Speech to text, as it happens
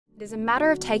It is a matter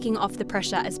of taking off the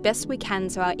pressure as best we can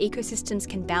so our ecosystems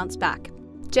can bounce back.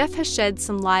 Jeff has shed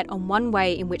some light on one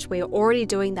way in which we are already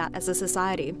doing that as a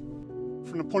society.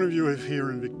 From the point of view of here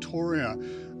in Victoria,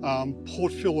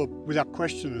 Port Phillip, without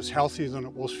question, is healthier than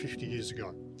it was 50 years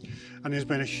ago. And there's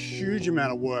been a huge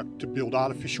amount of work to build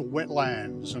artificial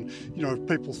wetlands. And, if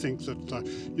people think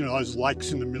that, those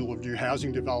lakes in the middle of new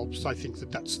housing develops, they think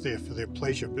that that's there for their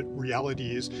pleasure. But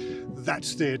reality is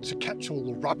that's there to catch all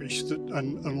the rubbish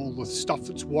and all the stuff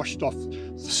that's washed off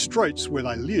the streets where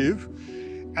they live.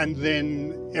 And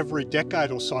then every decade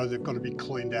or so, they've got to be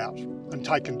cleaned out and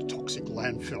taken to toxic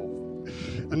landfill.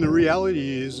 And the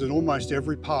reality is that almost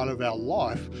every part of our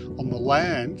life on the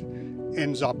land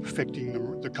ends up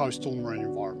affecting the coastal marine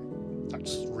environment.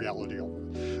 That's the reality of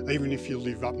it. Even if you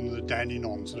live up in the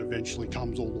Dandenongs, it eventually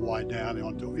comes all the way down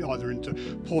either into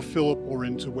Port Phillip or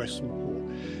into Western Port.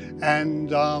 And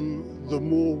the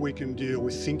more we can deal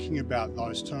with thinking about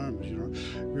those terms,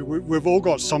 we've all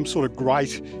got some sort of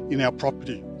grate in our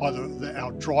property. Either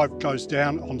our drive goes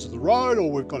down onto the road, or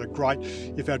we've got a grate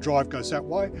if our drive goes that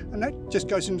way, and that just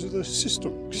goes into the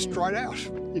system, straight out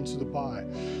into the bay.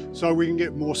 So we can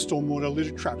get more stormwater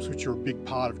litter traps, which are a big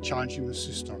part of changing the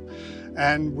system.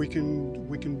 And we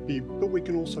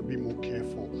can also be more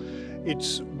careful.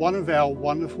 It's one of our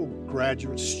wonderful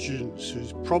graduate students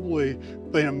who's probably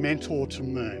been a mentor to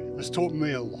me, has taught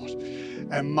me a lot.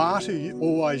 And Marty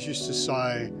always used to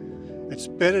say, it's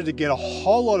better to get a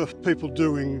whole lot of people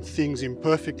doing things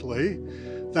imperfectly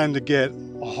than to get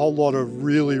a whole lot of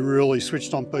really, really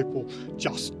switched on people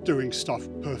just doing stuff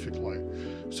perfectly.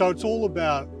 So it's all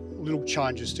about little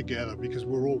changes together, because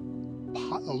we're all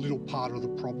a little part of the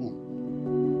problem.